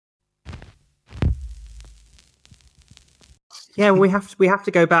Yeah, we have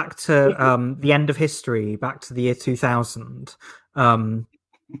to go back to the end of history, back to the year 2000,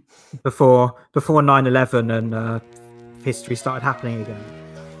 before 9/11 and history started happening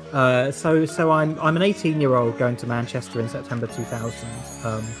again. So I'm an 18-year-old going to Manchester in September 2000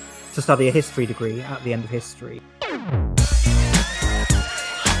 to study a history degree at the end of history.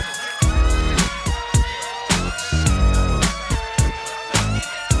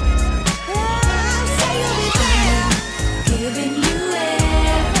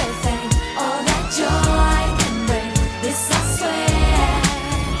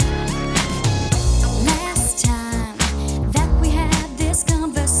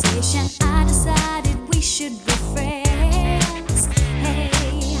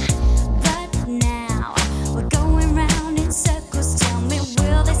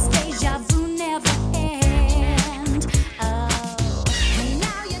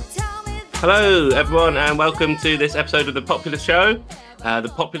 Hello, everyone, and welcome to this episode of The Popular Show.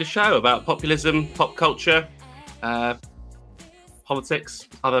 The Popular Show about populism, pop culture, politics,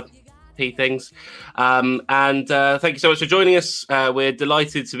 other things. And thank you so much for joining us. We're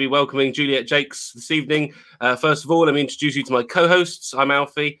delighted to be welcoming Juliet Jacques this evening. First of all, let me introduce you to my co-hosts. I'm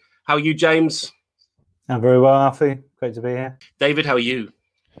Alfie. How are you, James? I'm very well, Alfie. Great to be here. David, how are you?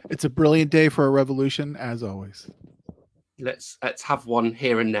 It's a brilliant day for a revolution, as always. Let's have one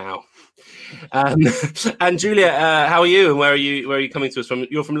here and now. And Juliet, how are you? And where are you coming to us from?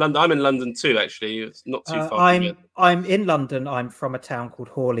 You're from London. I'm in London too, actually. It's not too far. I'm in London. I'm from a town called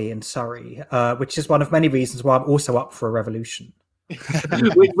Hawley in Surrey, which is one of many reasons why I'm also up for a revolution.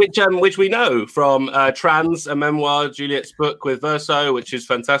 which we know from Trans, a memoir, Juliet's book with Verso, which is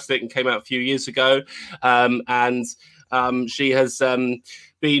fantastic and came out a few years ago. And she has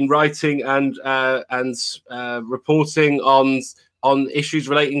been writing and reporting on issues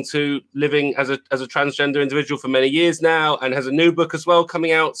relating to living as a transgender individual for many years now, and has a new book as well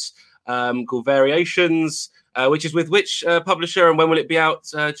coming out called Variations, which is with which publisher, and when will it be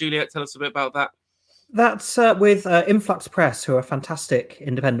out? Juliet, tell us a bit about that. That's with Influx Press, who are a fantastic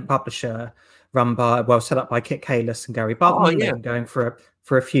independent publisher set up by Kit Kalis and Gary Budden. They've been going for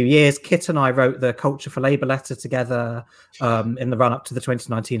a few years. Kit and I wrote the Culture for Labour letter together in the run-up to the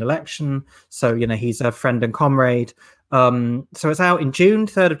 2019 election. So, he's a friend and comrade. So it's out in June,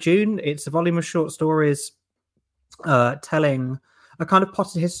 3rd of June. It's a volume of short stories telling a kind of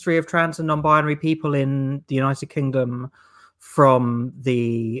potted history of trans and non-binary people in the United Kingdom from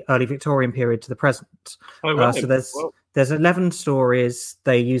the early Victorian period to the present. Oh, right. So there's 11 stories.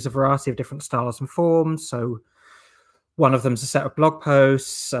 They use a variety of different styles and forms. So one of them's a set of blog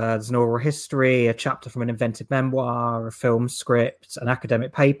posts. There's an oral history, a chapter from an invented memoir, a film script, an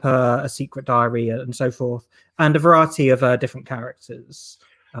academic paper, a secret diary, and so forth, and a variety of different characters.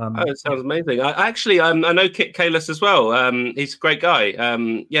 It sounds amazing. I know Kit Kalis as well. He's a great guy.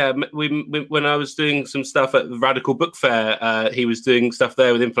 When I was doing some stuff at the Radical Book Fair, he was doing stuff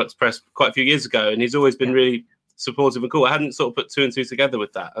there with Influx Press quite a few years ago, and he's always been really supportive and cool. I hadn't sort of put two and two together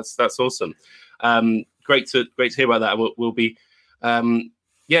with that. That's awesome. Great to hear about that. And we'll be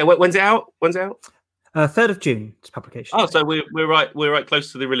when's it out? 3rd of June, it's publication. Oh, so we're right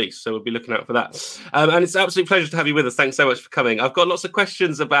close to the release, so we'll be looking out for that. And it's an absolute pleasure to have you with us. Thanks so much for coming. I've got lots of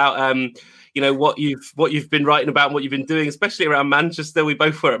questions about what you've been writing about and what you've been doing, especially around Manchester. We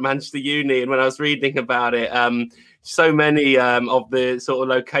both were at Manchester Uni, and when I was reading about it, so many of the sort of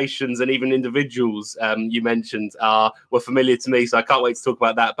locations and even individuals you mentioned were familiar to me, so I can't wait to talk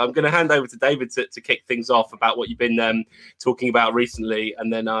about that. But I'm going to hand over to David to kick things off about what you've been talking about recently,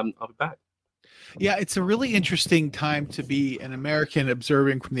 and then I'll be back. Yeah, it's a really interesting time to be an American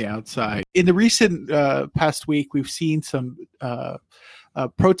observing from the outside. In the recent past week, we've seen some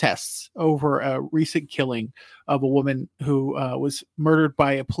protests over a recent killing of a woman who was murdered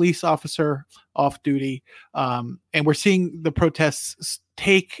by a police officer off duty. And we're seeing the protests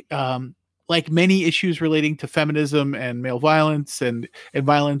take, like many issues relating to feminism and male violence and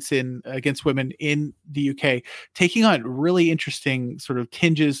violence against women in the UK, taking on really interesting sort of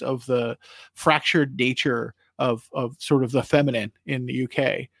tinges of the fractured nature of sort of the feminine in the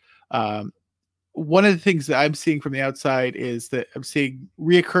UK. One of the things that I'm seeing from the outside is that I'm seeing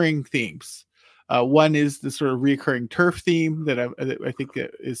reoccurring themes. One is the sort of reoccurring TERF theme that I think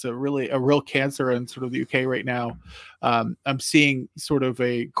is a real cancer in sort of the UK right now. I'm seeing sort of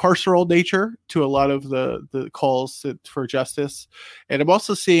a carceral nature to a lot of the calls for justice. And I'm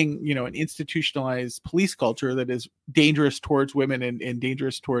also seeing, an institutionalized police culture that is dangerous towards women and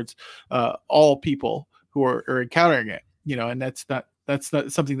dangerous towards all people who are encountering it, and that's not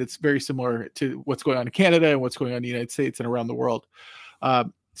something that's very similar to what's going on in Canada and what's going on in the United States and around the world.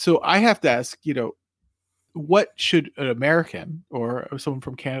 So I have to ask, what should an American or someone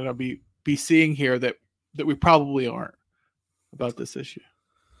from Canada be seeing here that we probably aren't about this issue?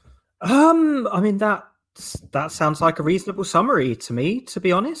 I mean, that sounds like a reasonable summary to me, to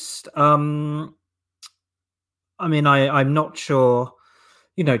be honest. I mean, I'm not sure,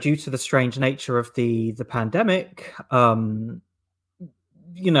 due to the strange nature of the pandemic,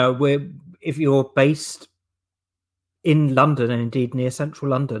 if you're based in London and indeed near central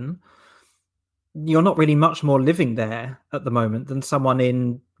London, you're not really much more living there at the moment than someone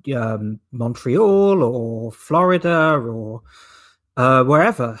in Montreal or Florida or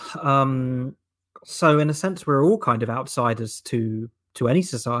wherever. So in a sense, we're all kind of outsiders to any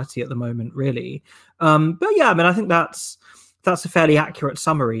society at the moment, really. But yeah, I mean, I think that's a fairly accurate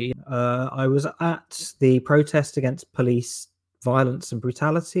summary. I was at the protest against police violence and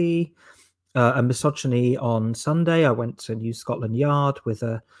brutality and misogyny on Sunday. I went to New Scotland Yard with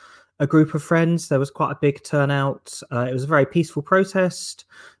a group of friends. There was quite a big turnout. It was a very peaceful protest.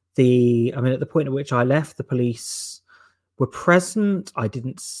 At the point at which I left, the police were present. I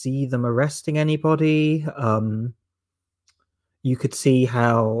didn't see them arresting anybody. You could see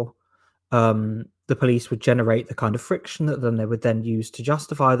how the police would generate the kind of friction that then they would then use to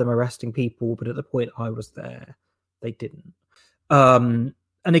justify them arresting people. But at the point I was there, they didn't.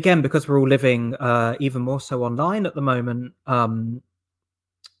 And again, because we're all living even more so online at the moment, a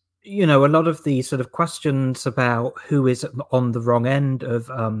lot of the sort of questions about who is on the wrong end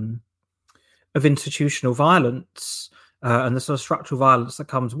of institutional violence and the sort of structural violence that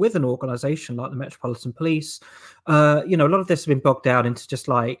comes with an organization like the Metropolitan Police, a lot of this has been bogged down into just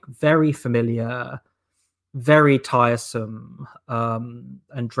like very familiar, very tiresome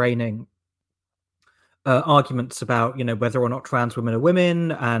and draining arguments about, whether or not trans women are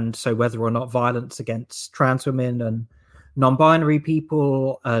women, and so whether or not violence against trans women and non-binary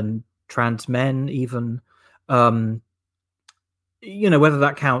people and trans men even, whether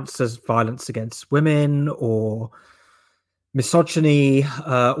that counts as violence against women or misogyny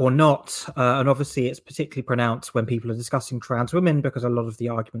or not. And obviously it's particularly pronounced when people are discussing trans women, because a lot of the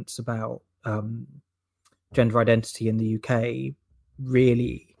arguments about gender identity in the UK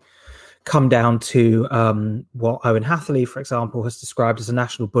really come down to what Owen Hatherley, for example, has described as a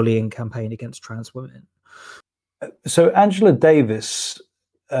national bullying campaign against trans women. So Angela Davis,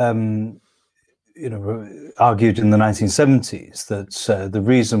 argued in the 1970s that the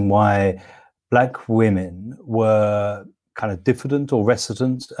reason why Black women were kind of diffident or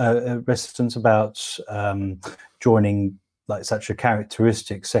reticent about joining like such a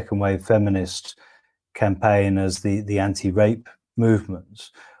characteristic second wave feminist campaign as the anti-rape movement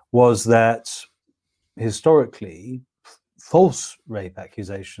was that historically false rape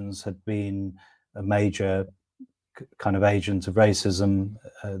accusations had been a major kind of agent of racism,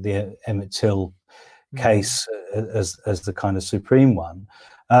 the Emmett Till case as the kind of supreme one.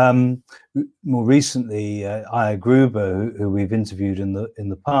 More recently, Aya Gruber, who we've interviewed in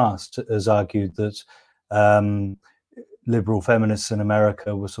the past, has argued that liberal feminists in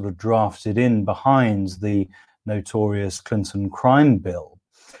America were sort of drafted in behind the notorious Clinton crime bill.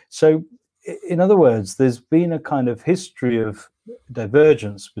 So, in other words, there's been a kind of history of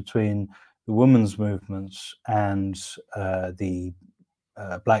divergence between the women's movements and the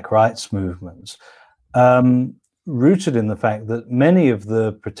Black rights movements, rooted in the fact that many of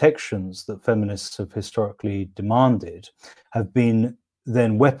the protections that feminists have historically demanded have been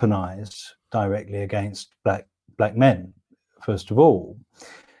then weaponized directly against black men, first of all.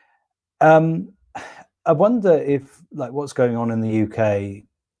 I wonder if, like, what's going on in the UK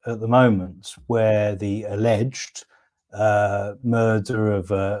at the moment, where the alleged murder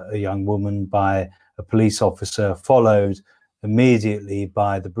of a young woman by a police officer followed immediately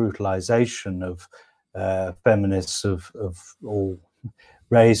by the brutalization of feminists of all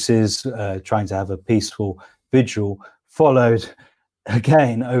races trying to have a peaceful vigil, followed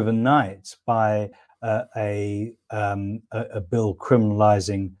again overnight by a bill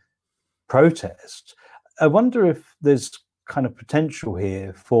criminalizing protest. I wonder if there's kind of potential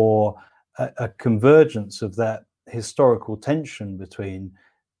here for a convergence of that historical tension between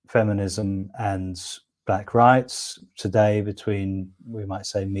feminism and Black rights today, between, we might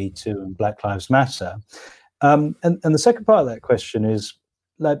say, Me Too and Black Lives Matter. And the second part of that question is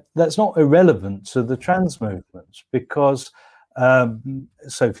that's not irrelevant to the trans movement, because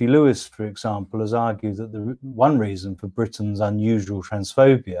Sophie Lewis, for example, has argued that the one reason for Britain's unusual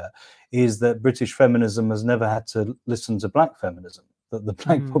transphobia is that British feminism has never had to listen to Black feminism, that the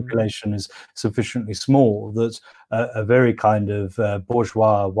Black population is sufficiently small that a very kind of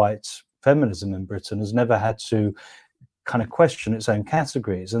bourgeois white feminism in Britain has never had to kind of question its own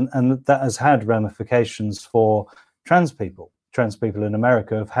categories, and that has had ramifications for trans people. Trans people in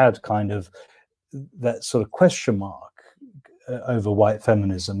America have had kind of that sort of question mark over white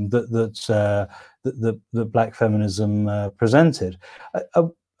feminism that black feminism presented.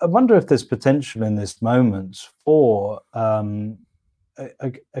 I wonder if there's potential in this moment for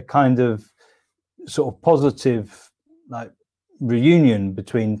a kind of sort of positive, like, reunion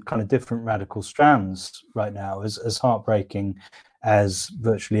between kind of different radical strands right now, as heartbreaking as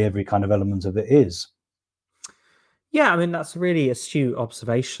virtually every kind of element of it is. Yeah, I mean, that's a really astute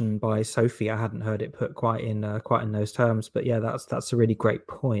observation by Sophie. I hadn't heard it put quite in those terms, but yeah, that's a really great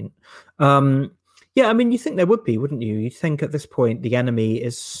point. Yeah, I mean, you think there would be, wouldn't you? You think at this point the enemy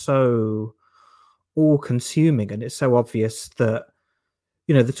is so all-consuming, and it's so obvious that,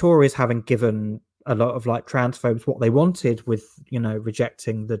 you know, the Tories, having given a lot of like transphobes what they wanted with, you know,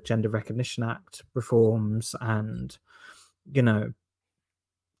 rejecting the Gender Recognition Act reforms and, you know,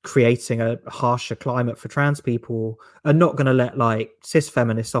 creating a harsher climate for trans people, are not going to let like cis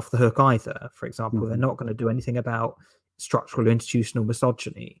feminists off the hook either. For example, they're not going to do anything about structural institutional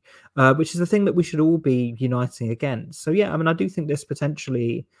misogyny, which is the thing that we should all be uniting against. So yeah, I mean, I do think this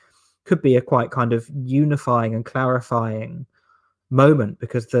potentially could be a quite kind of unifying and clarifying moment,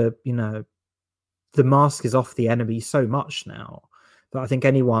 because the mask is off the enemy so much now that I think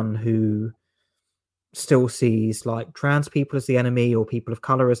anyone who still sees like trans people as the enemy or people of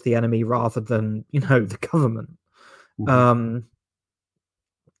color as the enemy rather than, you know, the government,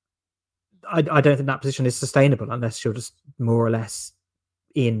 I don't think that position is sustainable unless you're just more or less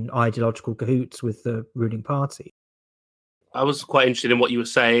in ideological cahoots with the ruling party. I was quite interested in what you were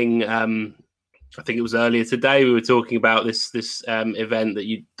saying. I think it was earlier today we were talking about this event that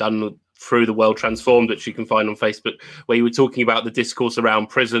you'd done through the World Transformed, which you can find on Facebook, where you were talking about the discourse around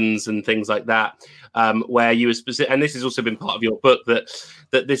prisons and things like that, where you were specific, and this has also been part of your book,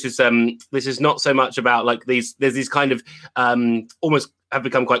 that this is not so much about like there's these kind of almost have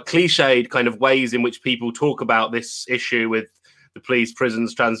become quite cliched kind of ways in which people talk about this issue with the police,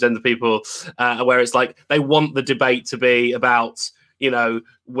 prisons, transgender people, where it's like they want the debate to be about, you know,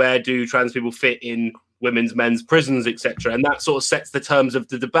 where do trans people fit in women's, men's prisons, etc. And that sort of sets the terms of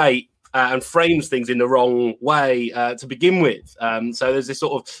the debate and frames things in the wrong way to begin with. So there's this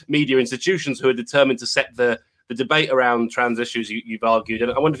sort of media institutions who are determined to set the debate around trans issues, you've argued.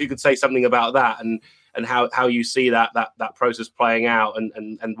 And I wonder if you could say something about that and how you see that process playing out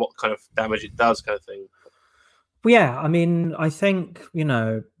and what kind of damage it does, kind of thing. Well, yeah, I mean, I think, you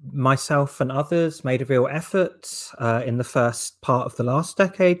know, myself and others made a real effort in the first part of the last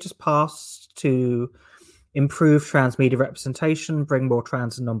decade just past to improve trans media representation, bring more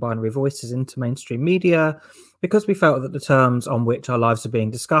trans and non-binary voices into mainstream media, because we felt that the terms on which our lives are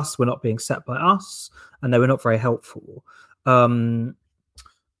being discussed were not being set by us, and they were not very helpful. That,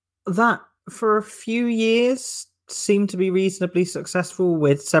 for a few years, seemed to be reasonably successful,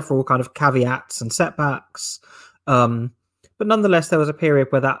 with several kind of caveats and setbacks. But nonetheless, there was a period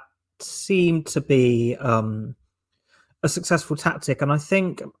where that seemed to be a successful tactic, and I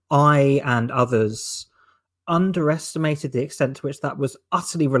think I and others underestimated the extent to which that was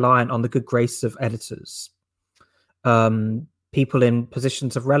utterly reliant on the good graces of editors, people in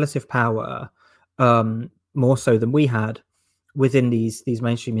positions of relative power, more so than we had within these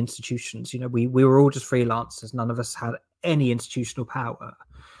mainstream institutions. You know, we were all just freelancers. None of us had any institutional power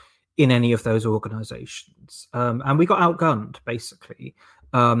in any of those organizations, and we got outgunned, basically.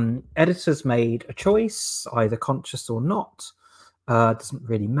 Editors made a choice, either conscious or not, doesn't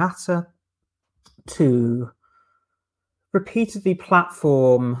really matter, to repeatedly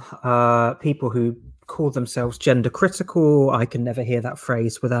platform people who call themselves gender critical. I can never hear that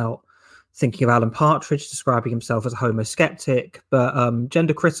phrase without thinking of Alan Partridge describing himself as a homo skeptic, but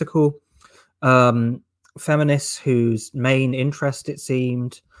gender critical feminists whose main interest, it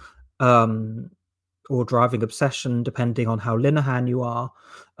seemed, or driving obsession, depending on how Linehan you are,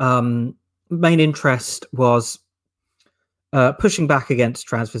 main interest was pushing back against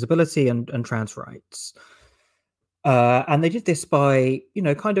trans visibility and trans rights. And they did this by, you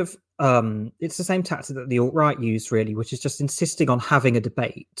know, kind of, it's the same tactic that the alt-right used, really, which is just insisting on having a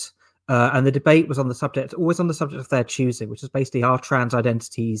debate. And the debate was always on the subject of their choosing, which is basically, are trans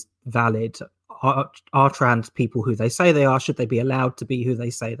identities valid? Are trans people who they say they are? Should they be allowed to be who they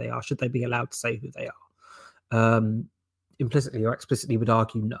say they are? Should they be allowed to say who they are? Implicitly or explicitly would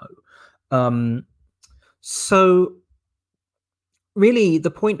argue no. So really,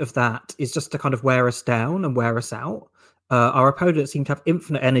 the point of that is just to kind of wear us down and wear us out. Our opponents seem to have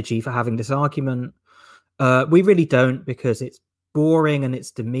infinite energy for having this argument. We really don't, because it's boring and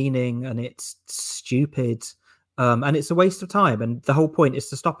it's demeaning and it's stupid. And it's a waste of time. And the whole point is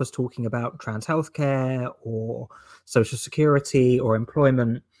to stop us talking about trans healthcare or social security or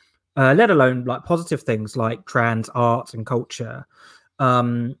employment, let alone like positive things like trans art and culture.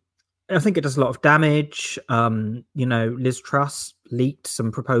 I think it does a lot of damage. Liz Truss leaked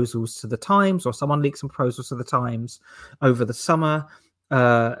some proposals to the Times, or someone leaked some proposals to the Times over the summer,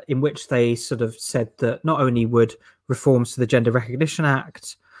 in which they sort of said that not only would reforms to the Gender Recognition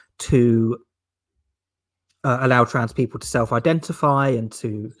Act to allow trans people to self-identify and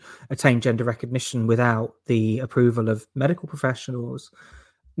to attain gender recognition without the approval of medical professionals,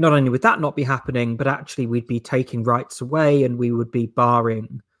 not only would that not be happening, but actually we'd be taking rights away and we would be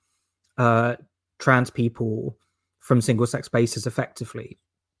barring trans people from single-sex spaces effectively,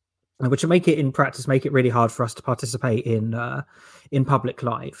 which would make it in practice make it really hard for us to participate in public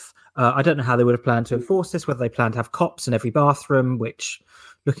life. I don't know how they would have planned to enforce this, whether they plan to have cops in every bathroom, which,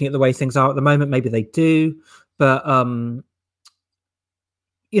 looking at the way things are at the moment, maybe they do. But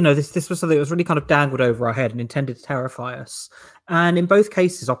this was something that was really kind of dangled over our head and intended to terrify us. And in both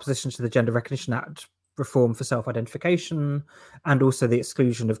cases, opposition to the Gender Recognition Act reform for self-identification and also the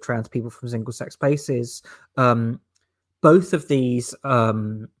exclusion of trans people from single-sex spaces, both of these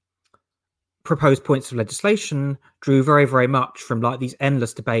proposed points of legislation drew very, very much from like these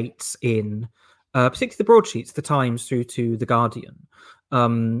endless debates in particularly the broadsheets, the Times through to the Guardian.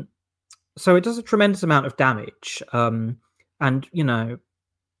 So it does a tremendous amount of damage. The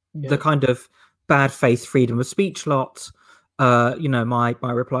kind of bad faith freedom of speech lot, my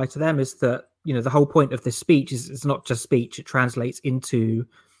reply to them is that, the whole point of this speech is it's not just speech, it translates into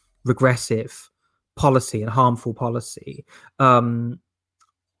regressive policy and harmful policy.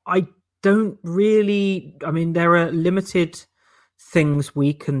 I don't really, there are limited things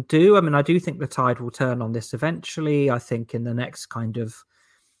we can do. I do think the tide will turn on this eventually. I think in the next kind of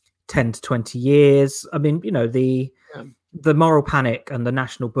 10 to 20 years, the moral panic and the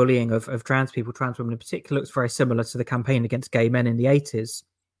national bullying of trans people, trans women in particular, looks very similar to the campaign against gay men in the 80s.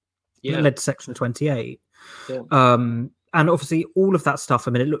 That led to Section 28. And obviously all of that stuff,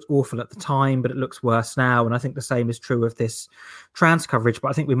 it looked awful at the time, but it looks worse now. And I think the same is true of this trans coverage, but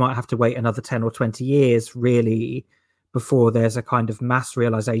I think we might have to wait another 10 or 20 years really before there's a kind of mass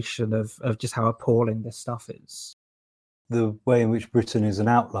realization of just how appalling this stuff is. The way in which Britain is an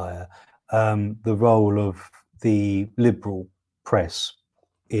outlier, the role of the liberal press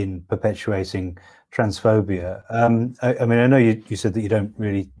in perpetuating transphobia. I know you said that you don't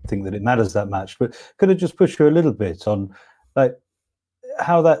really think that it matters that much, but could I just push you a little bit on like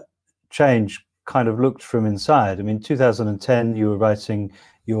how that change kind of looked from inside? 2010, you were writing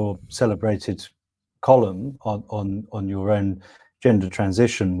your celebrated column on your own gender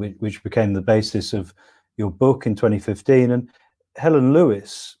transition, which became the basis of your book in 2015. And Helen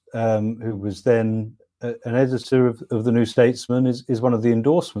Lewis, who was then an editor of the New Statesman, is one of the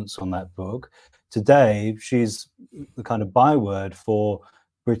endorsements on that book. Today, she's the kind of byword for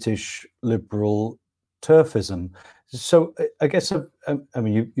British liberal turfism. So I guess,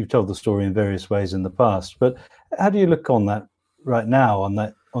 you've told the story in various ways in the past, but how do you look on that right now, on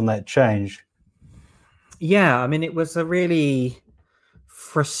that change? Yeah, it was a really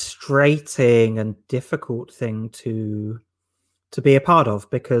frustrating and difficult thing to be a part of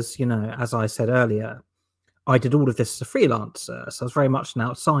because, as I said earlier, I did all of this as a freelancer, so I was very much an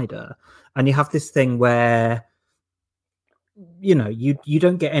outsider. And you have this thing where, you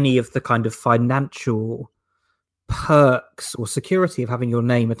don't get any of the kind of financial perks or security of having your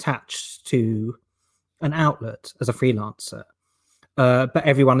name attached to an outlet as a freelancer, but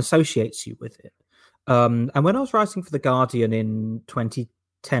everyone associates you with it. And when I was writing for The Guardian in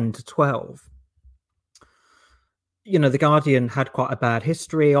 2010 to 12, The Guardian had quite a bad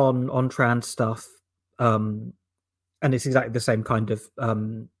history on trans stuff. And it's exactly the same kind of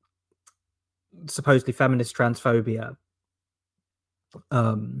supposedly feminist transphobia.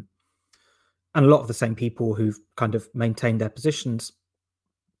 And a lot of the same people who've kind of maintained their positions,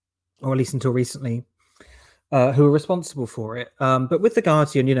 or at least until recently, who are responsible for it. But with The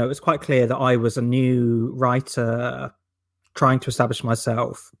Guardian, it was quite clear that I was a new writer trying to establish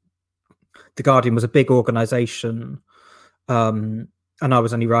myself. The Guardian was a big organization, and I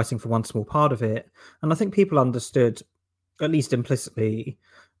was only writing for one small part of it. And I think people understood, at least implicitly,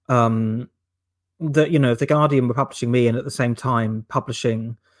 that, if The Guardian were publishing me and at the same time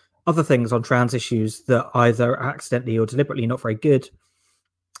publishing other things on trans issues that either accidentally or deliberately not very good,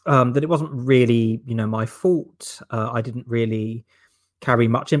 that it wasn't really, my fault. I didn't really carry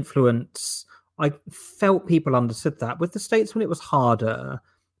much influence. I felt people understood that. With The Statesman, it was harder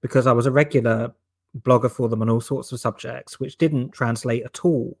because I was a regular blogger for them on all sorts of subjects, which didn't translate at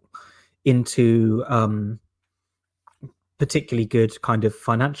all into particularly good kind of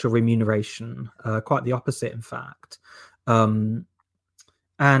financial remuneration, quite the opposite, in fact. But,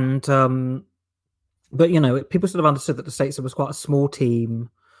 people sort of understood that the Statesman was quite a small team.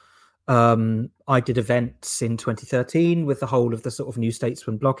 I did events in 2013 with the whole of the sort of New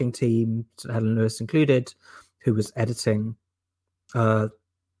Statesman blogging team, Helen Lewis included, who was editing the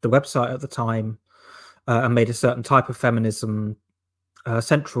website at the time, and made a certain type of feminism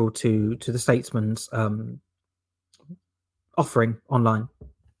central to the Statesman's offering online.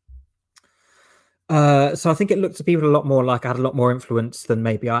 So I think it looked to people a lot more like I had a lot more influence than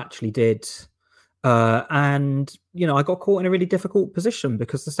maybe I actually did. And, I got caught in a really difficult position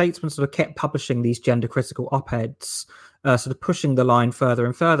because the Statesman sort of kept publishing these gender critical op-eds, sort of pushing the line further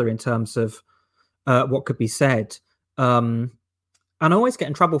and further in terms of what could be said. And I always get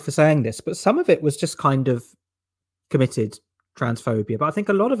in trouble for saying this, but some of it was just kind of committed transphobia. But I think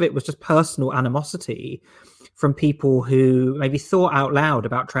a lot of it was just personal animosity from people who maybe thought out loud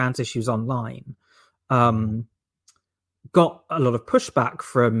about trans issues online. Got a lot of pushback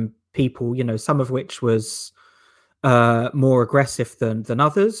from people, some of which was more aggressive than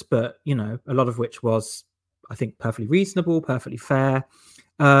others, but a lot of which was, I think, perfectly reasonable, perfectly fair,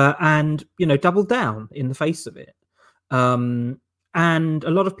 and doubled down in the face of it. And a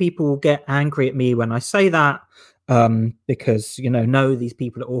lot of people get angry at me when I say that, because no, these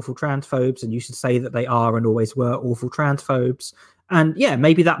people are awful transphobes, and you should say that they are and always were awful transphobes. And yeah,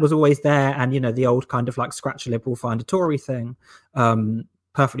 maybe that was always there, and the old kind of like scratch a liberal, find a Tory thing.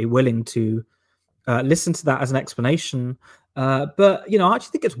 Perfectly willing to listen to that as an explanation, but I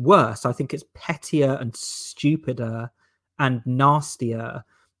actually think it's worse. I think it's pettier and stupider and nastier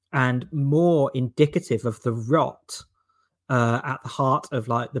and more indicative of the rot at the heart of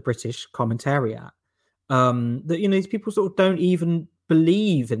like the British commentariat, that these people sort of don't even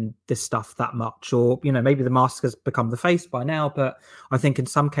believe in this stuff that much, or maybe the mask has become the face by now, but I think in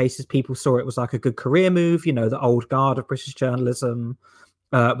some cases people saw it was like a good career move. The old guard of British journalism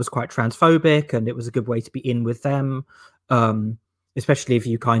was quite transphobic, and it was a good way to be in with them, especially if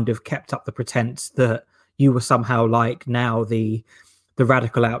you kind of kept up the pretense that you were somehow like now the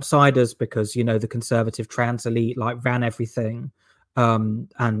radical outsiders, because the conservative trans elite like ran everything,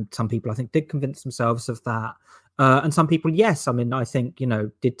 and some people I think did convince themselves of that, and some people, yes, I think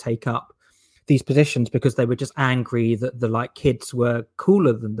did take up these positions because they were just angry that the like kids were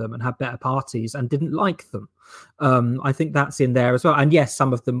cooler than them and had better parties and didn't like them. I think that's in there as well. And yes,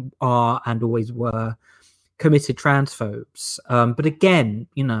 some of them are and always were committed transphobes. But again,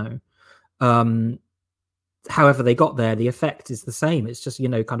 however they got there, the effect is the same. It's just,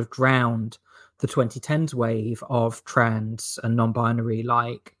 kind of drowned the 2010s wave of trans and non-binary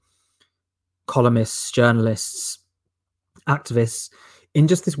like columnists, journalists, activists in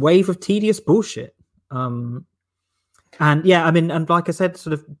just this wave of tedious bullshit. And yeah, and like I said,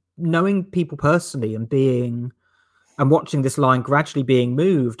 sort of knowing people personally and watching this line gradually being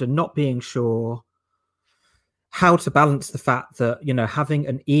moved and not being sure how to balance the fact that, having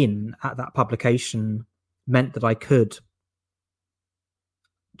an in at that publication meant that I could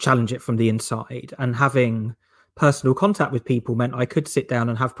challenge it from the inside, and having personal contact with people meant I could sit down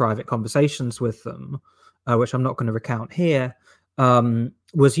and have private conversations with them, which I'm not going to recount here,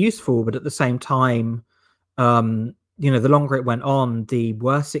 was useful. But at the same time, the longer it went on, the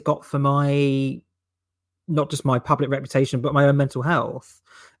worse it got for not just my public reputation, but my own mental health.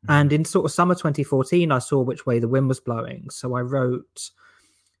 And in sort of summer 2014, I saw which way the wind was blowing. So I wrote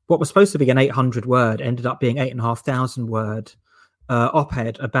what was supposed to be an 800 word, ended up being 8,500 word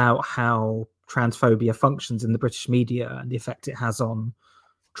op-ed about how transphobia functions in the British media and the effect it has on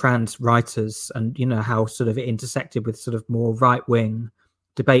trans writers, and how sort of it intersected with sort of more right-wing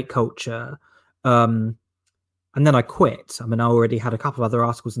debate culture. And then I quit. I already had a couple of other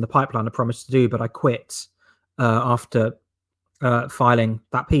articles in the pipeline I promised to do, but I quit after filing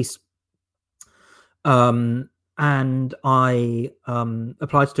that piece. And I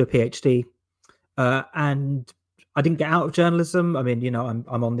applied to do a PhD, and I didn't get out of journalism.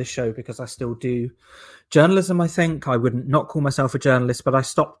 I'm on this show because I still do journalism. I think I wouldn't not call myself a journalist, but I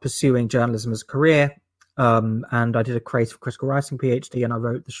stopped pursuing journalism as a career. And I did a creative critical writing PhD, and I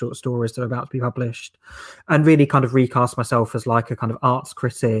wrote the short stories that are about to be published, and really kind of recast myself as like a kind of arts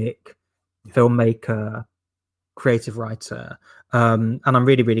critic, filmmaker, creative writer. And I'm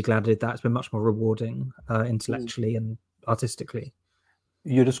really, really glad I did that. It's been much more rewarding intellectually and artistically.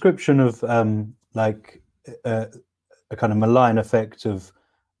 Your description of a kind of malign effect of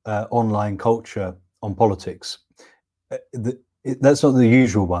online culture on politics, that's not the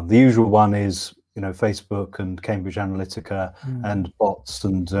usual one. The usual one is Facebook and Cambridge Analytica and bots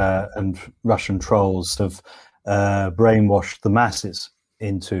and Russian trolls have brainwash the masses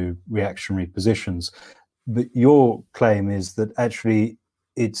into reactionary positions. But your claim is that actually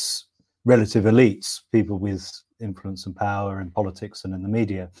it's relative elites, people with influence and power in politics and in the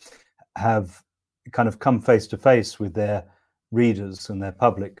media, have kind of come face to face with their readers and their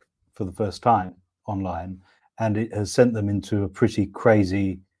public for the first time online, and it has sent them into a pretty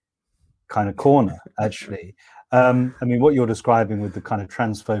crazy kind of corner, actually. I mean, what you're describing with the kind of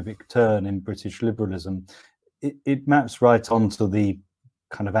transphobic turn in British liberalism, it maps right onto the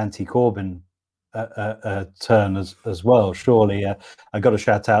kind of anti-Corbyn turn as well, surely. I got a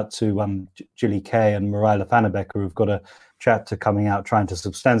shout out to Juliet and Mariah Pannebecker, who've got a chapter coming out trying to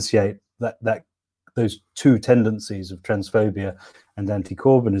substantiate that those two tendencies of transphobia and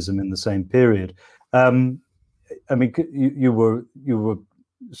anti-Corbynism in the same period. I mean, you were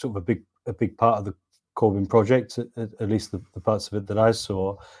sort of a big part of the Corbyn project, at least the parts of it that I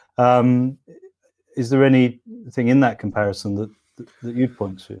saw. Is there anything in that comparison that you'd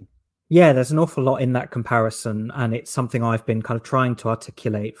point to? Yeah, there's an awful lot in that comparison, and it's something I've been kind of trying to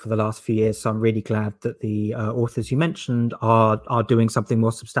articulate for the last few years. So I'm really glad that the authors you mentioned are doing something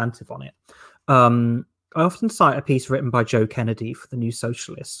more substantive on it. I often cite a piece written by Joe Kennedy for the New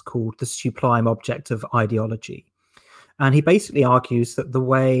Socialists called "The Sublime Object of Ideology," and he basically argues that the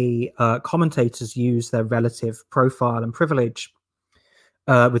way commentators use their relative profile and privilege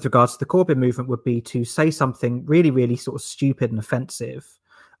with regards to the Corbyn movement would be to say something really, really sort of stupid and offensive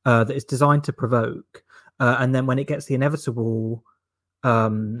that is designed to provoke, and then when it gets the inevitable,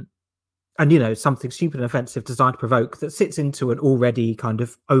 and something stupid and offensive designed to provoke that sits into an already kind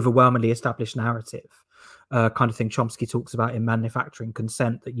of overwhelmingly established narrative, kind of thing Chomsky talks about in Manufacturing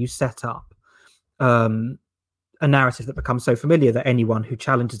Consent, that you set up a narrative that becomes so familiar that anyone who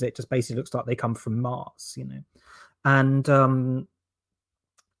challenges it just basically looks like they come from Mars, and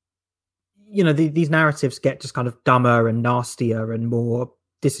these narratives get just kind of dumber and nastier and more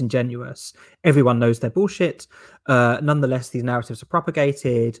disingenuous. Everyone knows they're bullshit. Nonetheless, these narratives are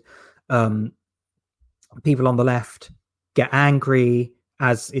propagated. People on the left get angry,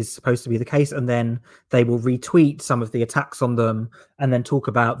 as is supposed to be the case, and then they will retweet some of the attacks on them and then talk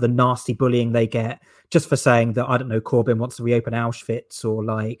about the nasty bullying they get just for saying that, I don't know, Corbyn wants to reopen Auschwitz, or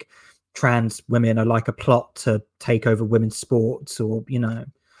like trans women are like a plot to take over women's sports, or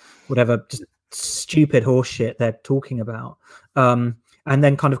whatever, just stupid horseshit they're talking about, and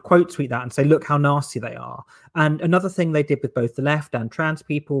then kind of quote tweet that and say, look how nasty they are. And another thing they did with both the left and trans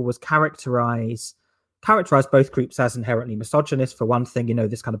people was characterize both groups as inherently misogynist. For one thing,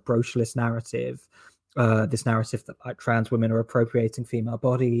 this kind of brocialist narrative, this narrative that like trans women are appropriating female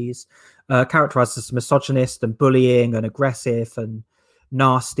bodies, characterized as misogynist and bullying and aggressive and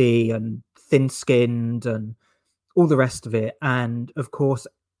nasty and thin-skinned and all the rest of it. And of course,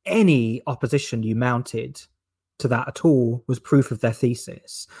 any opposition you mounted to that at all was proof of their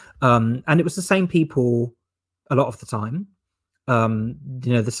thesis. And it was the same people a lot of the time,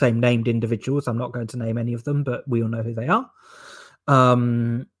 the same named individuals. I'm not going to name any of them, but we all know who they are.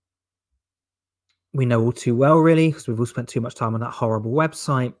 We know all too well, really, because we've all spent too much time on that horrible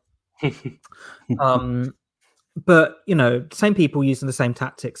website. But, same people using the same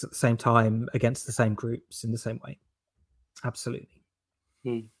tactics at the same time against the same groups in the same way. Absolutely.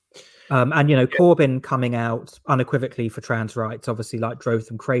 And Corbyn coming out unequivocally for trans rights obviously drove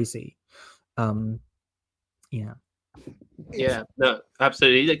them crazy. Yeah, no,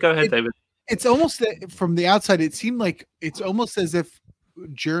 absolutely. Go ahead, David. It's almost that from the outside, it seemed like it's almost as if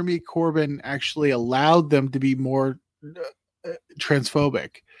Jeremy Corbyn actually allowed them to be more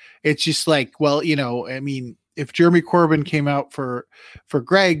transphobic. It's just like, well, I mean, if Jeremy Corbyn came out for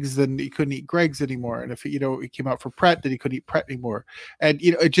Greggs, then he couldn't eat Greggs anymore. And if he came out for Pret, then he couldn't eat Pret anymore. And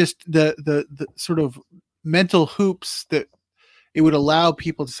it just the sort of mental hoops that it would allow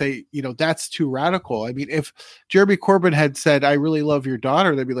people to say, that's too radical. I mean, if Jeremy Corbyn had said, I really love your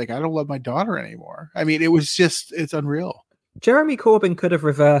daughter, they'd be like, I don't love my daughter anymore. I mean, it's unreal. Jeremy Corbyn could have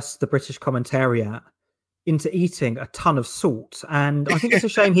reversed the British commentariat into eating a ton of salt, and I think it's a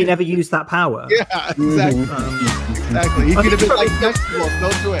shame he never used that power. Yeah, exactly. Exactly. He could have been like, vegetables,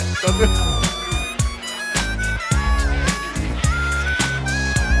 don't do it.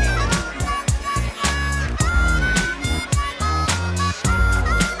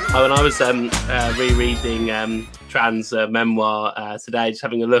 When I was rereading Tran's memoir today, just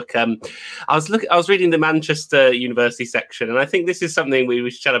having a look, I was reading the Manchester University section, and I think this is something we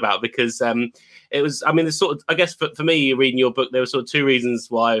should chat about, because it was, I mean, there's sort of, I guess for me reading your book, there were sort of two reasons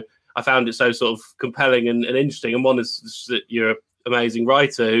why I found it so sort of compelling and interesting, and one is that you're an amazing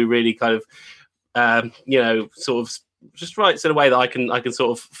writer who really kind of sort of just writes in a way that I can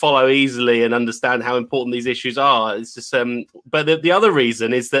sort of follow easily and understand how important these issues are. It's just but the other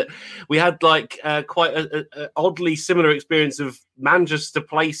reason is that we had like quite a oddly similar experience of Manchester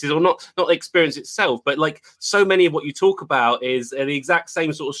places, or not the experience itself, but like so many of what you talk about is the exact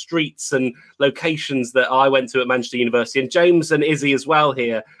same sort of streets and locations that I went to at Manchester University, and James and Izzy as well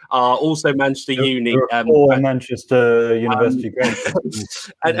here are also Manchester Uni. Or Manchester University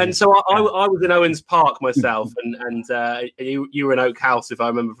graduates. And so I was in Owens Park myself, and you were in Oak House, if I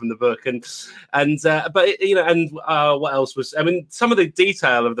remember from the book, and but you know, and what else was? I mean, some of the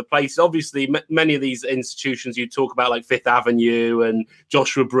detail of the place. Obviously, many of these institutions you talk about, like Fifth Avenue and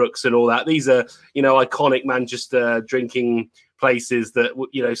Joshua Brooks and all that. These are, you know, iconic Manchester drinking places that,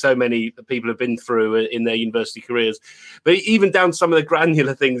 you know, so many people have been through in their university careers. But even down to some of the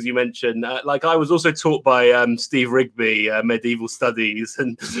granular things you mentioned, like I was also taught by Steve Rigby, medieval studies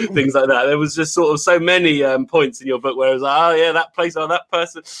and things like that. There was just sort of so many points in your book where I was like, oh yeah, that place, oh that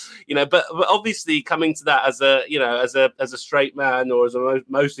person, you know. But obviously coming to that as a, you know, as a straight man, or as a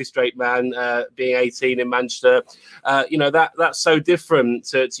mostly straight man, being 18 in Manchester, you know, that's so different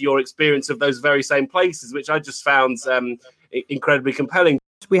to your experience of those very same places, which I just found incredibly compelling.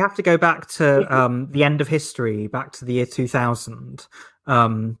 We have to go back to the end of history, back to the year 2000,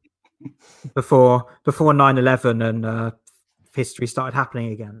 before 9/11 and history started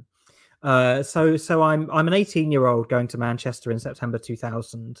happening again. So I'm an 18-year-old going to Manchester in September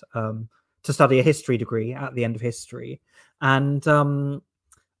 2000 to study a history degree at the end of history, and I'm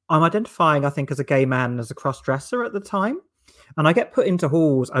identifying, I think, as a gay man, as a cross-dresser at the time, and I get put into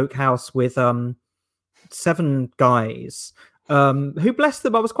halls, Oak House, with 7 guys who, bless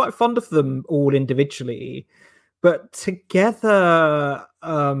them, I was quite fond of them all individually, but together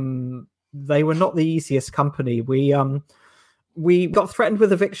they were not the easiest company. We got threatened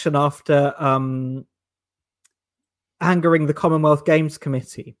with eviction after angering the Commonwealth Games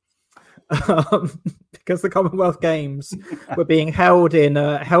Committee because the Commonwealth Games were being held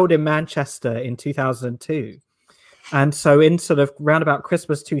in Manchester in 2002, and so in sort of round about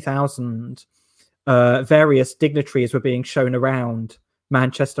Christmas 2000. Various dignitaries were being shown around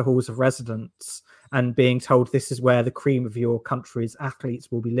Manchester halls of residence and being told this is where the cream of your country's athletes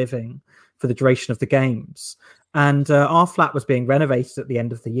will be living for the duration of the games. And our flat was being renovated at the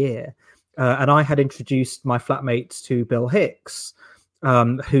end of the year. And I had introduced my flatmates to Bill Hicks,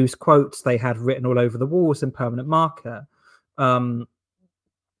 whose quotes they had written all over the walls in permanent marker,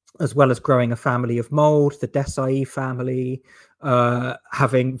 as well as growing a family of mold, the Desai family,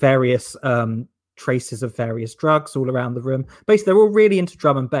 having various traces of various drugs all around the room. Basically, they're all really into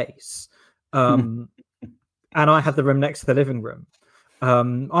drum and bass. And I had the room next to the living room.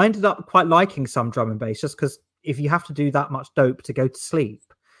 I ended up quite liking some drum and bass, just because if you have to do that much dope to go to sleep,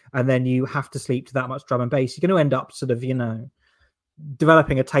 and then you have to sleep to that much drum and bass, you're going to end up sort of, you know,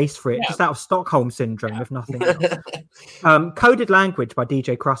 developing a taste for it, just out of Stockholm syndrome, if nothing else. Coded Language by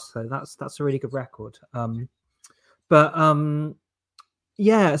DJ Cross, though, that's a really good record.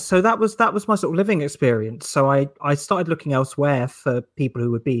 Yeah, so that was my sort of living experience. So I started looking elsewhere for people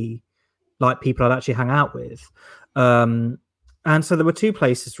who would be like people I'd actually hang out with. And so there were 2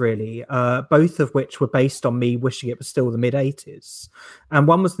 places really, both of which were based on me wishing it was still the mid-80s. And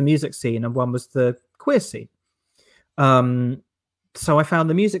one was the music scene and one was the queer scene. So I found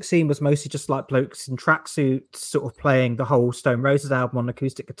the music scene was mostly just like blokes in tracksuits sort of playing the whole Stone Roses album on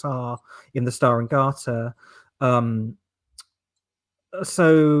acoustic guitar in the Star and Garter.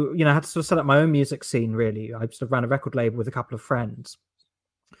 So, you know, I had to sort of set up my own music scene, really. I sort of ran a record label with a couple of friends.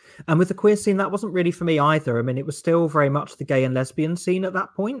 And with the queer scene, that wasn't really for me either. I mean, it was still very much the gay and lesbian scene at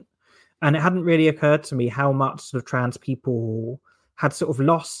that point. And it hadn't really occurred to me how much sort of trans people had sort of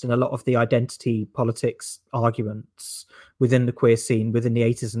lost in a lot of the identity politics arguments within the queer scene within the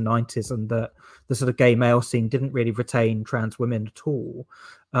 80s and 90s, and that the sort of gay male scene didn't really retain trans women at all.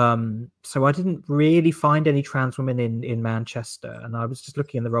 So I didn't really find any trans women in Manchester, and I was just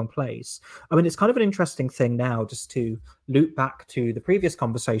looking in the wrong place. I mean, it's kind of an interesting thing now, just to loop back to the previous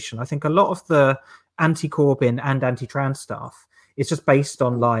conversation. I think a lot of the anti-Corbyn and anti-trans stuff is just based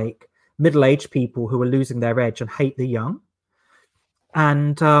on like middle-aged people who are losing their edge and hate the young.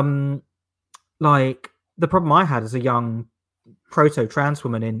 And like the problem I had as a young proto-trans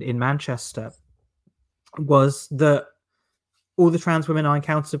woman in Manchester was that all the trans women I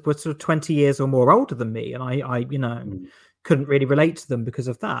encountered were sort of 20 years or more older than me, and I you know, couldn't really relate to them because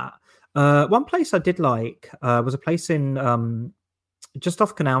of that. One place I did like was a place in just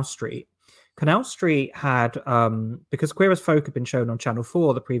off Canal Street. Canal Street had, because Queer as Folk had been shown on Channel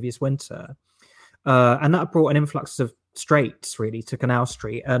 4 the previous winter, and that brought an influx of straights really to Canal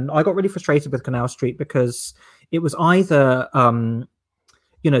Street. And I got really frustrated with Canal Street because it was either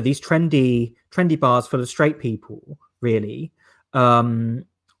these trendy bars full of straight people, really,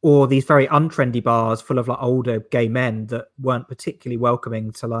 or these very untrendy bars full of like older gay men that weren't particularly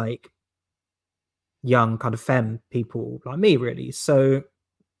welcoming to like young kind of femme people like me, really. So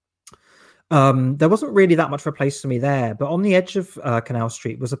there wasn't really that much of a place for me there. But on the edge of Canal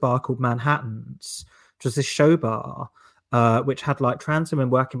Street was a bar called Manhattan's, which was this show bar, which had like trans women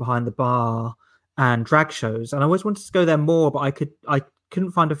working behind the bar and drag shows. And I always wanted to go there more, but I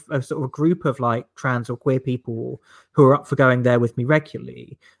couldn't find a sort of a group of like trans or queer people who were up for going there with me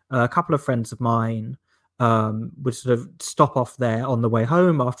regularly. A couple of friends of mine would sort of stop off there on the way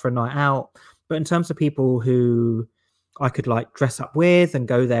home after a night out. But in terms of people who I could like dress up with and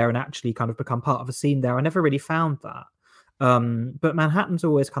go there and actually kind of become part of a scene there, I never really found that. But Manhattan's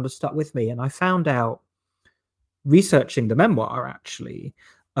always kind of stuck with me. And I found out researching the memoir, actually,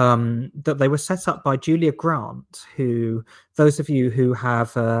 that they were set up by Juliet Grant, who, those of you who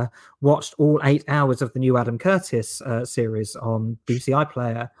have watched all 8 hours of the new Adam Curtis series on BBC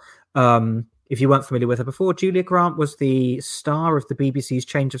iPlayer, if you weren't familiar with her before, Juliet Grant was the star of the BBC's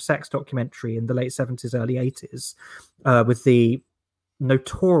Change of Sex documentary in the late 70s, early 80s, with the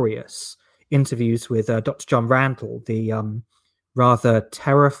notorious interviews with Dr. John Randall, the rather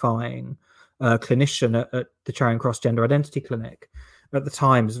terrifying clinician at the Charing Cross Gender Identity Clinic. At the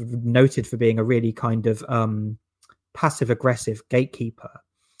time, was noted for being a really kind of passive-aggressive gatekeeper.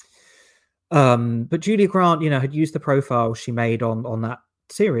 But Julia Grant, had used the profile she made on that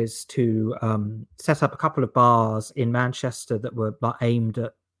series to set up a couple of bars in Manchester that were like, aimed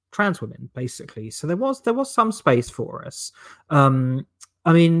at trans women, basically. So there was some space for us. But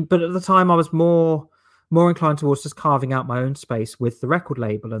at the time, I was more inclined towards just carving out my own space with the record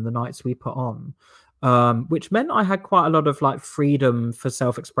label and the nights we put on. Which meant I had quite a lot of like freedom for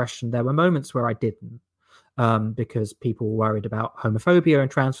self-expression. There were moments where I didn't, because people were worried about homophobia and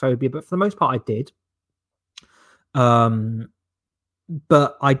transphobia, but for the most part I did.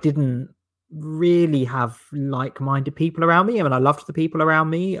 But I didn't really have like-minded people around me. I mean, I loved the people around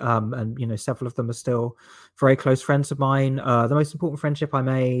me, and several of them are still very close friends of mine. The most important friendship I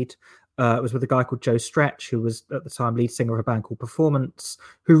made was with a guy called Joe Stretch, who was at the time lead singer of a band called Performance,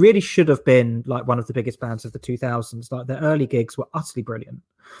 who really should have been like one of the biggest bands of the 2000s. Like their early gigs were utterly brilliant.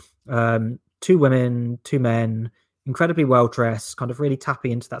 2 women, 2 men, incredibly well dressed, kind of really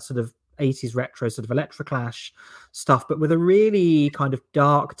tapping into that sort of 80s retro sort of Electroclash stuff, but with a really kind of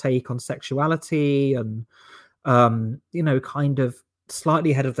dark take on sexuality and kind of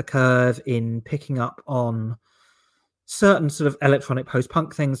slightly ahead of the curve in picking up on certain sort of electronic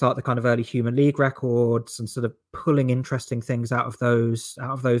post-punk things like the kind of early Human League records, and sort of pulling interesting things out of those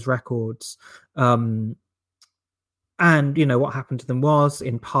records. And what happened to them was,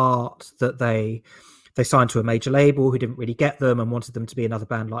 in part, that they signed to a major label who didn't really get them and wanted them to be another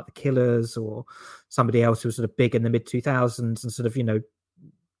band like the Killers or somebody else who was sort of big in the mid 2000s, and sort of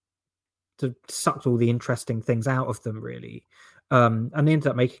sucked all the interesting things out of them, really. And they ended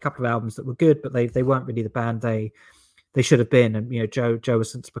up making a couple of albums that were good, but they weren't really the band they should have been. And Joe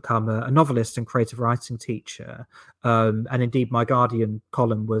has since become a novelist and creative writing teacher, and indeed my Guardian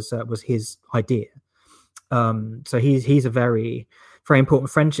column was his idea. So he's a very, very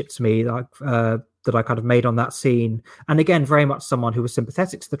important friendship to me that I kind of made on that scene, and again very much someone who was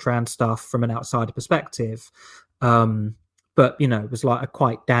sympathetic to the trans stuff from an outsider perspective, but was like a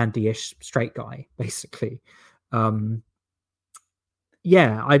quite dandy-ish straight guy, basically. I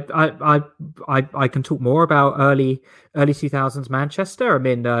can talk more about early 2000s Manchester. I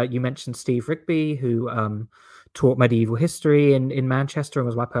mean, you mentioned Steve Rigby, who taught medieval history in Manchester and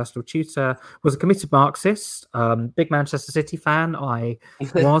was my personal tutor, was a committed Marxist, big Manchester City fan. I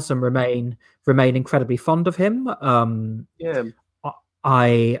was and remain incredibly fond of him.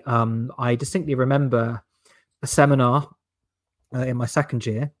 I distinctly remember a seminar in my second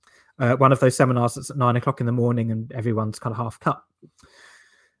year, one of those seminars that's at 9 o'clock in the morning and everyone's kind of half cut.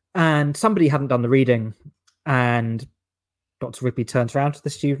 And somebody hadn't done the reading, and Dr. Rigby turns around to the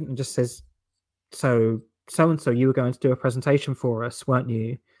student and just says, so-and-so, you were going to do a presentation for us, weren't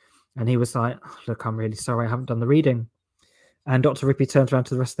you? And he was like, look, I'm really sorry, I haven't done the reading. And Dr. Rigby turns around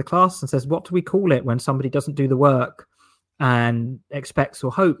to the rest of the class and says, what do we call it when somebody doesn't do the work and expects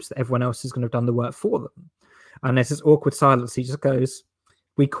or hopes that everyone else is going to have done the work for them? And there's this awkward silence. He just goes,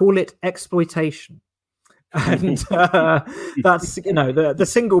 we call it exploitation. And that's the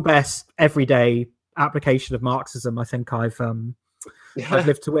single best everyday application of Marxism I think I've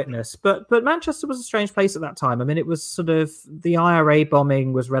lived to witness. But Manchester was a strange place at that time. I mean, it was sort of, the IRA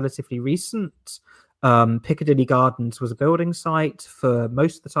bombing was relatively recent. Piccadilly Gardens was a building site for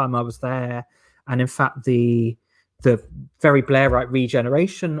most of the time I was there, and in fact the the very Blairite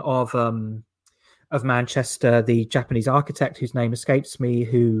regeneration of Manchester. The Japanese architect whose name escapes me,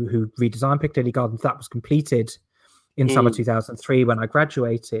 who redesigned Piccadilly Gardens, that was completed in summer 2003 when I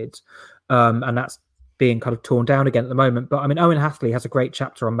graduated, and that's being kind of torn down again at the moment. But I mean, Owen Hathley has a great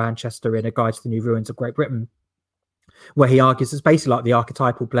chapter on Manchester in A Guide to the New Ruins of Great Britain, where he argues it's basically like the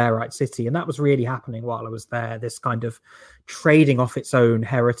archetypal Blairite city, and that was really happening while I was there. This kind of trading off its own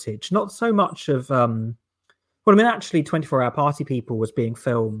heritage, not so much of well, I mean, actually 24 Hour Party People was being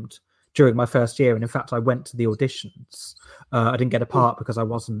filmed during my first year, and in fact I went to the auditions. I didn't get a part because I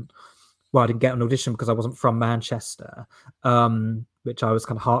didn't get an audition because I wasn't from Manchester, which I was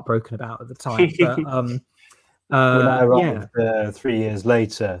kind of heartbroken about at the time. But when I arrived 3 years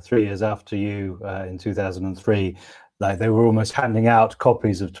later, 3 years after you, in 2003, like they were almost handing out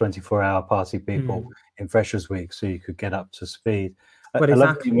copies of 24 Hour Party People in Freshers Week, so you could get up to speed. Well, I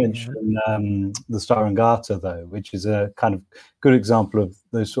love exactly, that you mentioned the Star and Garter, though, which is a kind of good example of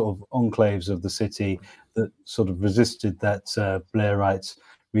those sort of enclaves of the city that sort of resisted that Blairite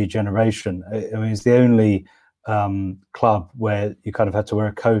regeneration. I mean, it's the only club where you kind of had to wear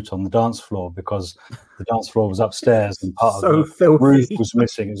a coat on the dance floor because the dance floor was upstairs and part of the roof was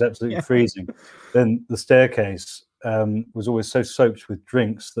missing. It was absolutely freezing. Then the staircase was always so soaked with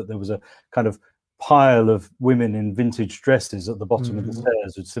drinks that there was a kind of pile of women in vintage dresses at the bottom of the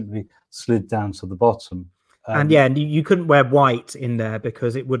stairs who simply slid down to the bottom. And you couldn't wear white in there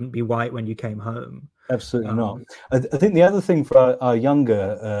because it wouldn't be white when you came home. Absolutely not. I think the other thing for our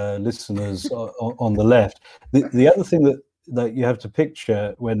younger listeners on the left, the other thing that you have to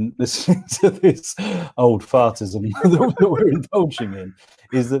picture when listening to this old fartism that we're indulging in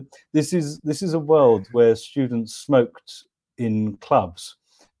is that this is a world where students smoked in clubs.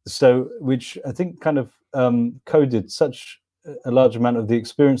 So, which I think kind of coded such a large amount of the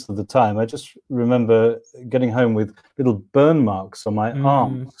experience of the time. I just remember getting home with little burn marks on my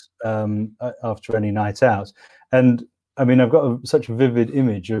arms after any night out. And I mean, I've got such a vivid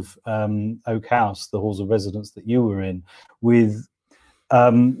image of Oak House, the halls of residence that you were in, with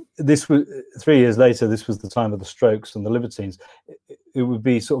this was 3 years later. This was the time of the Strokes and the Libertines. It would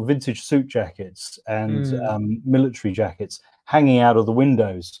be sort of vintage suit jackets and military jackets hanging out of the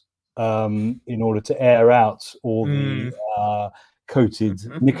windows in order to air out all the coated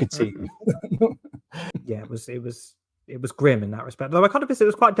nicotine. Yeah, it was grim in that respect. Though I kind of it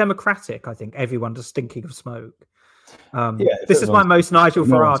was quite democratic. I think everyone just stinking of smoke. This is my most Nigel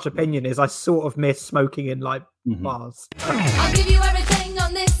Farage opinion. Is I sort of miss smoking in like bars. I'll give you everything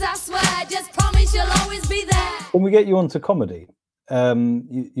on this, I swear. Just promise you'll always be there. When we get you onto comedy,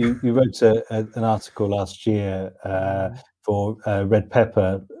 you wrote an article last year for Red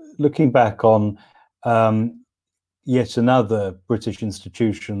Pepper, looking back on yet another British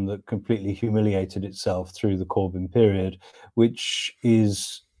institution that completely humiliated itself through the Corbyn period, which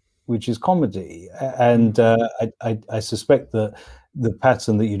is comedy. And I suspect that the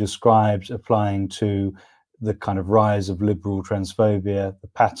pattern that you described applying to the kind of rise of liberal transphobia, the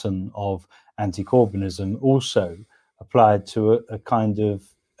pattern of anti-Corbynism, also applied to a kind of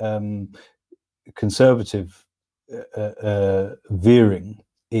conservative veering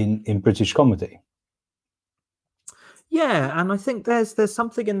in British comedy. Yeah, and I think there's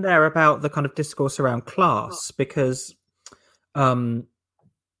something in there about the kind of discourse around class, because there are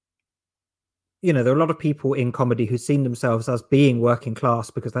a lot of people in comedy who've seen themselves as being working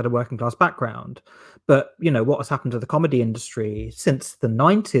class because they had a working class background. But what has happened to the comedy industry since the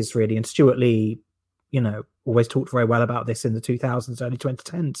 90s, really, and Stuart Lee, always talked very well about this in the 2000s, early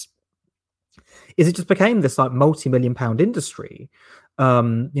 2010s, is it just became this like multi-million-pound industry.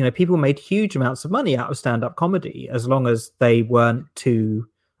 People made huge amounts of money out of stand-up comedy as long as they weren't too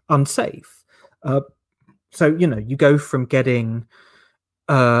unsafe. So you go from getting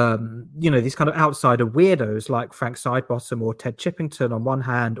these kind of outsider weirdos like Frank Sidebottom or Ted Chippington on one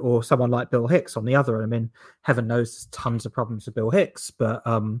hand, or someone like Bill Hicks on the other. I mean, heaven knows there's tons of problems with Bill Hicks, but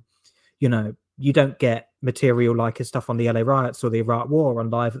you don't get material like his stuff on the LA riots or the Iraq War on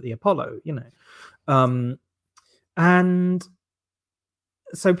Live at the Apollo, and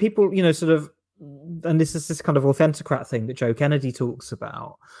so people, sort of, and this is this kind of authentocrat thing that Joe Kennedy talks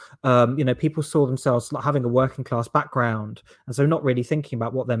about. People saw themselves like having a working class background, and so not really thinking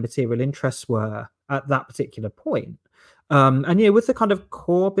about what their material interests were at that particular point. And with the kind of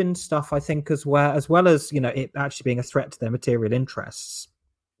Corbyn stuff, I think as well as it actually being a threat to their material interests,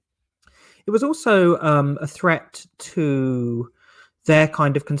 it was also a threat to their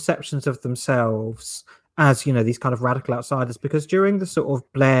kind of conceptions of themselves as, these kind of radical outsiders, because during the sort of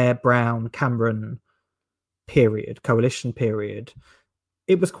Blair, Brown, Cameron period, coalition period,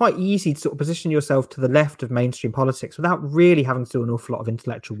 it was quite easy to sort of position yourself to the left of mainstream politics without really having to do an awful lot of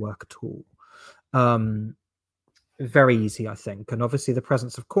intellectual work at all. Very easy, I think. And obviously the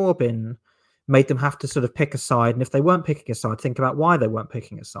presence of Corbyn made them have to sort of pick a side. And if they weren't picking a side, think about why they weren't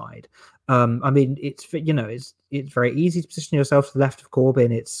picking a side. I mean, it's very easy to position yourself to the left of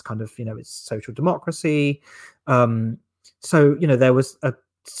Corbyn. It's kind of, it's social democracy. So, there was a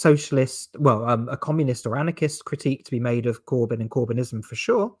socialist, a communist or anarchist critique to be made of Corbyn and Corbynism for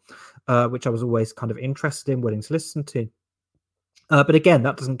sure, which I was always kind of interested in, willing to listen to. But again,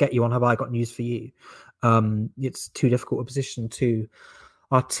 that doesn't get you on Have I Got News for You. It's too difficult a position to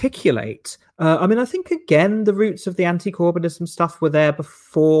articulate. I mean, I think again, the roots of the anti-Corbynism stuff were there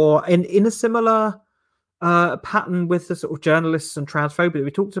before, in a similar pattern with the sort of journalists and transphobia that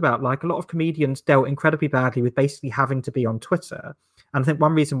we talked about. Like, a lot of comedians dealt incredibly badly with basically having to be on Twitter. And I think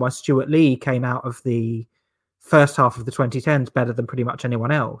one reason why Stuart Lee came out of the first half of the 2010s better than pretty much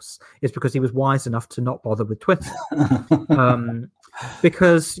anyone else is because he was wise enough to not bother with Twitter.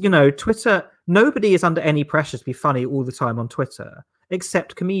 Because, Twitter, nobody is under any pressure to be funny all the time on Twitter,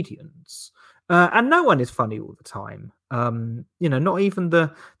 except comedians. And no one is funny all the time. Not even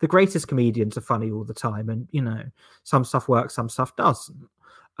the greatest comedians are funny all the time. And, some stuff works, some stuff doesn't.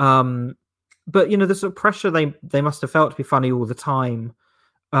 But, the sort of pressure they must have felt to be funny all the time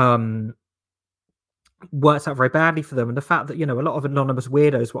works out very badly for them. And the fact that, a lot of anonymous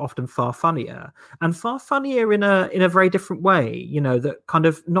weirdos were often far funnier in a very different way, that kind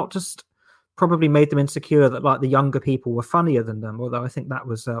of not just probably made them insecure that like the younger people were funnier than them, although I think that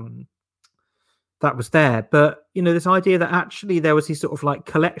was there. But, this idea that actually there was this sort of like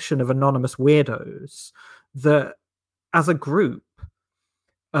collection of anonymous weirdos that as a group,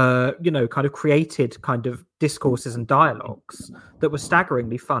 kind of created kind of discourses and dialogues that were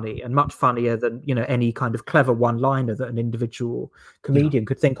staggeringly funny and much funnier than, any kind of clever one-liner that an individual comedian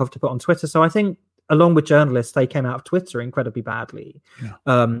could think of to put on Twitter. So I think along with journalists, they came out of Twitter incredibly badly,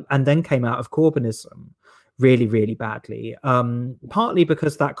 and then came out of Corbynism really, really badly, partly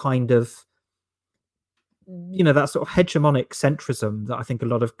because that kind of, that sort of hegemonic centrism that I think a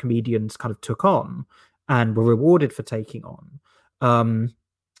lot of comedians kind of took on and were rewarded for taking on,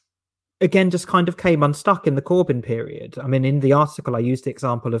 again, just kind of came unstuck in the Corbyn period. I mean, in the article, I used the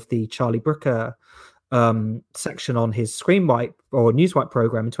example of the Charlie Brooker section on his Screenwipe or Newswipe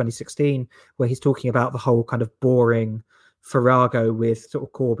program in 2016, where he's talking about the whole kind of boring farrago with sort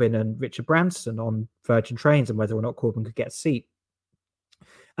of Corbyn and Richard Branson on Virgin Trains and whether or not Corbyn could get a seat.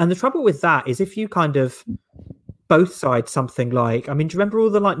 And the trouble with that is if you kind of both sides something like, I mean, do you remember all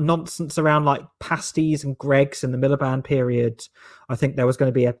the like nonsense around like pasties and Greggs in the Miliband period? I think there was going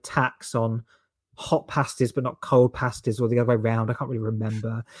to be a tax on hot pasties but not cold pasties, or the other way around. I can't really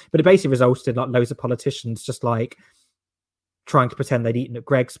remember, but it basically resulted in like loads of politicians just like trying to pretend they'd eaten at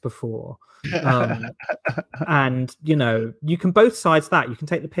Greggs before. And you can both sides that you can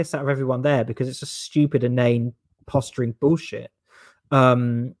take the piss out of everyone there because it's just stupid, inane, posturing bullshit.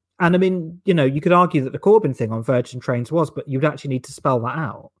 And I mean, you could argue that the Corbyn thing on Virgin Trains was, but you'd actually need to spell that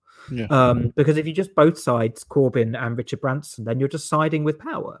out. Yeah. Because if you just both sides Corbyn and Richard Branson, then you're just siding with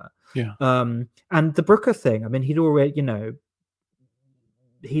power. Yeah. And the Brooker thing, I mean, he'd already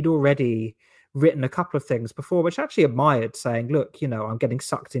written a couple of things before, which I actually admired, saying, look, I'm getting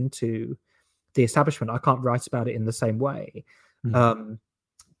sucked into the establishment. I can't write about it in the same way.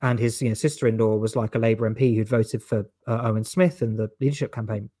 And his sister-in-law was like a Labour MP who'd voted for Owen Smith in the leadership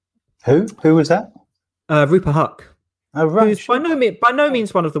campaign. Who was that? Rupert Huck. Oh, right. Who's by no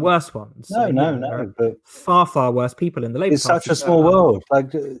means one of the worst ones. No. But far, far worse people in the Labour Party. It's such a small world.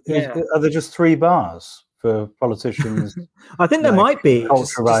 Like, are there just 3 bars for politicians? I think there might be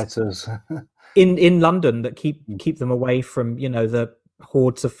culture writers in London that keep them away from the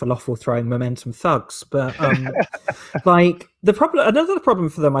hordes of falafel throwing momentum thugs. But another problem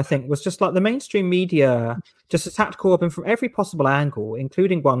for them, I think, was just like the mainstream media just attacked Corbyn from every possible angle,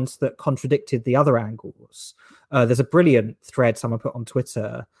 including ones that contradicted the other angles. There's a brilliant thread someone put on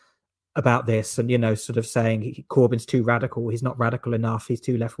Twitter about this, and sort of saying Corbyn's too radical, he's not radical enough, he's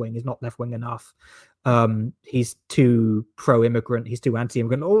too left-wing, he's not left-wing enough, he's too pro-immigrant, he's too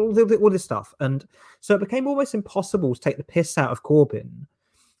anti-immigrant, all this stuff. And so it became almost impossible to take the piss out of Corbyn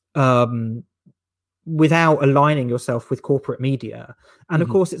without aligning yourself with corporate media. And of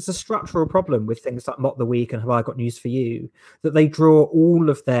course, it's a structural problem with things like Mock the Week and Have I Got News for You, that they draw all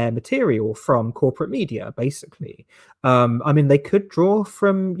of their material from corporate media, basically. I mean, they could draw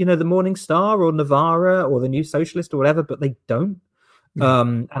from, the Morning Star or Novara or the New Socialist or whatever, but they don't.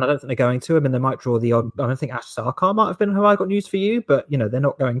 And I don't think they're going to. I mean, they might draw the odd. I don't think Ash Sarkar might have been who I got news for you, but they're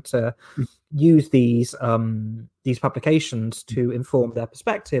not going to use these publications to inform their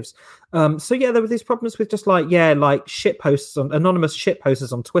perspectives. So yeah, there were these problems with just like shit posts on anonymous shit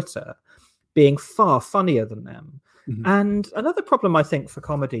posters on Twitter being far funnier than them. And another problem I think for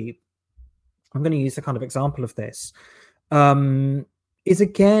comedy, I'm going to use a kind of example of this, is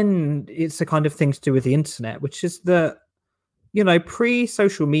again, it's a kind of thing to do with the internet, which is that,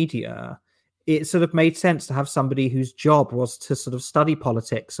 pre-social media, it sort of made sense to have somebody whose job was to sort of study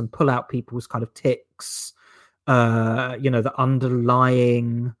politics and pull out people's kind of tics, the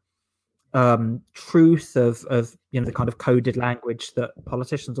underlying truth of the kind of coded language that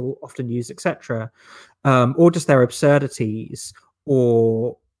politicians will often use, etc., or just their absurdities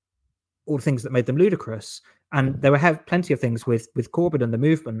or things that made them ludicrous. And there were plenty of things with Corbyn and the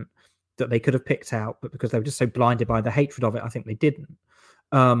movement that they could have picked out, but because they were just so blinded by the hatred of it, I think they didn't.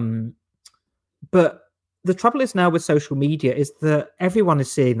 But the trouble is now with social media is that everyone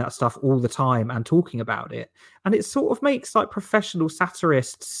is seeing that stuff all the time and talking about it. And it sort of makes like professional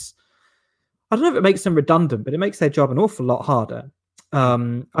satirists, I don't know if it makes them redundant, but it makes their job an awful lot harder. I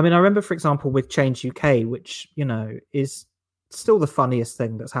mean, I remember, for example, with Change UK, which, is still the funniest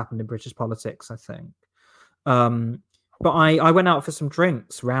thing that's happened in British politics, I think. But I went out for some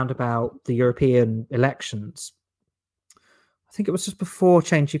drinks round about the European elections. I think it was just before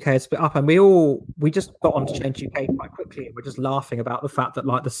Change UK had split up, and we just got onto Change UK quite quickly, and we're just laughing about the fact that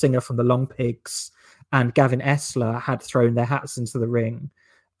like the singer from the Long Pigs and Gavin Esler had thrown their hats into the ring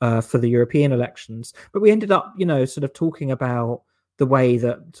for the European elections. But we ended up, sort of talking about the way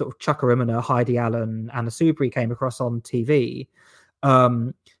that sort of Chuka Umunna, Heidi Allen, Anna Soubry came across on TV.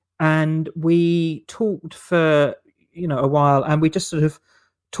 And we talked for, a while, and we just sort of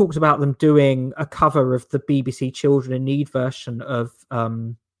talked about them doing a cover of the BBC Children in Need version of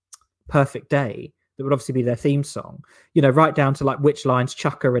Perfect Day. That would obviously be their theme song, right down to like which lines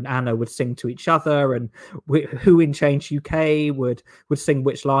Chuka and Anna would sing to each other, and who in Change UK would sing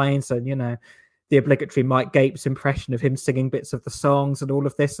which lines, and the obligatory Mike Gapes impression of him singing bits of the songs and all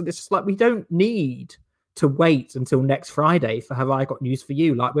of this. And it's just like, we don't need to wait until next Friday for Have I Got News for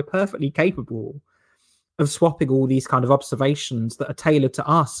You. Like, we're perfectly capable of swapping all these kind of observations that are tailored to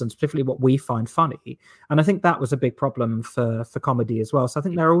us and specifically what we find funny. And I think that was a big problem for comedy as well. So I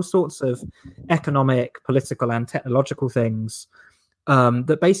think there are all sorts of economic, political and technological things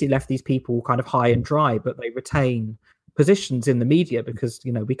that basically left these people kind of high and dry, but they retain positions in the media because,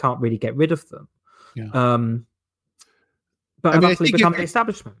 we can't really get rid of them. Yeah. But eventually become the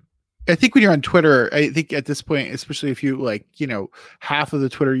establishment. I think when you're on Twitter, I think at this point, especially if you half of the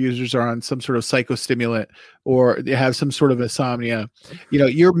Twitter users are on some sort of psychostimulant or they have some sort of insomnia,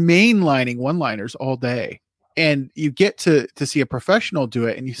 you're mainlining one-liners all day, and you get to see a professional do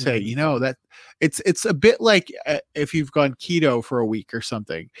it, and you say, that it's a bit like if you've gone keto for a week or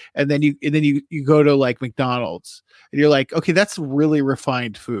something, and then you go to like McDonald's, and you're like, okay, that's really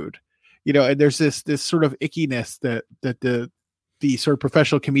refined food, and there's this sort of ickiness that the sort of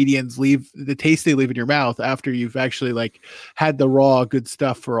professional comedians leave, the taste they leave in your mouth after you've actually like had the raw good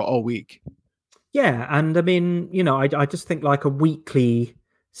stuff for all week. Yeah. And I mean, I just think like a weekly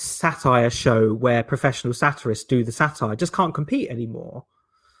satire show where professional satirists do the satire just can't compete anymore.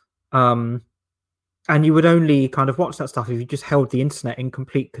 And you would only kind of watch that stuff if you just held the internet in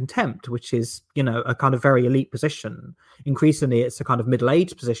complete contempt, which is, a kind of very elite position. Increasingly, it's a kind of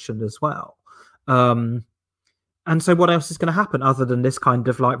middle-aged position as well. And so what else is going to happen other than this kind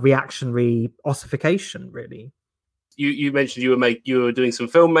of like reactionary ossification, really? You mentioned you were doing some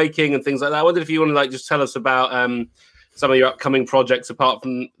filmmaking and things like that. I wondered if you want to like just tell us about some of your upcoming projects apart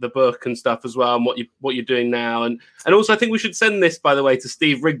from the book and stuff as well, and what you're doing now. And also I think we should send this, by the way, to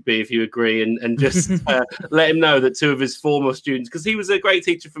Steve Rigby, if you agree, and just let him know that two of his former students, because he was a great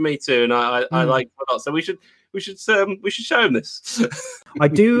teacher for me too, and I like him a lot. So we should show him this. I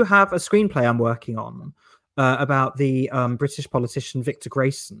do have a screenplay I'm working on about the British politician Victor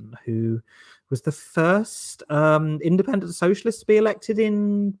Grayson, who was the first independent socialist to be elected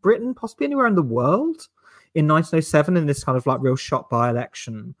in Britain, possibly anywhere in the world, in 1907, in this kind of like real shot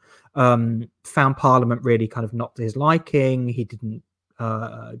by-election. Found Parliament really kind of not to his liking. He didn't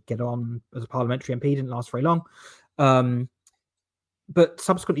get on as a parliamentary MP, didn't last very long. But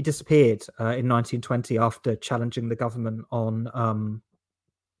subsequently disappeared in 1920 after challenging the government on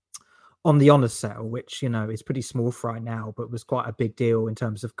the honours cell, which, is pretty small fry now, but was quite a big deal in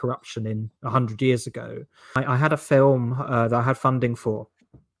terms of corruption in 100 years ago. I had a film that I had funding for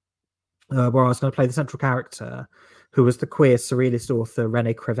where I was going to play the central character, who was the queer surrealist author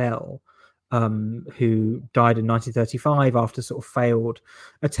René Crevel, who died in 1935 after sort of failed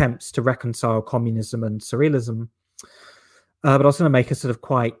attempts to reconcile communism and surrealism. But I was going to make a sort of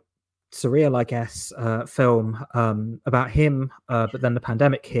quite surreal, I guess, film about him, but then the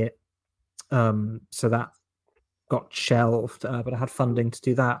pandemic hit, so that got shelved, but I had funding to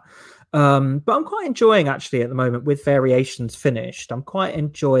do that. But I'm quite enjoying, actually, at the moment, with Variations finished, I'm quite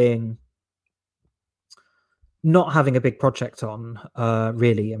enjoying not having a big project on,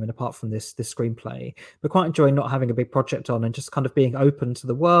 really. I mean, apart from this screenplay, but quite enjoying not having a big project on and just kind of being open to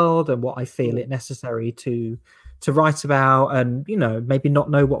the world and what I feel it necessary to write about, and, you know, maybe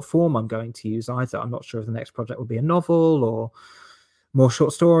not know what form I'm going to use either. I'm not sure if the next project will be a novel or more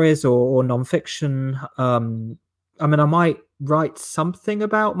short stories or non-fiction. I mean, I might write something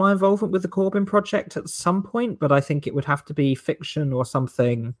about my involvement with the Corbyn project at some point, but I think it would have to be fiction or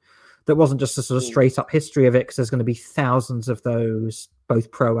something that wasn't just a sort of straight up history of it, because there's going to be thousands of those,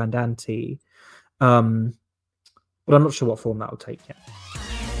 both pro and anti. But I'm not sure what form that will take yet.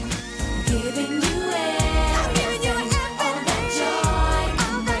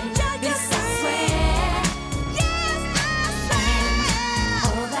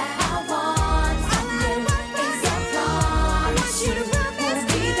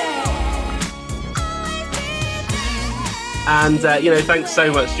 And, thanks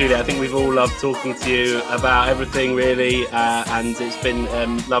so much, Juliet. I think we've all loved talking to you about everything, really. And it's been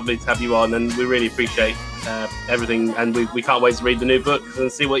lovely to have you on. And we really appreciate everything. And we can't wait to read the new books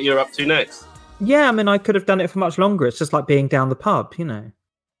and see what you're up to next. Yeah, I mean, I could have done it for much longer. It's just like being down the pub, you know.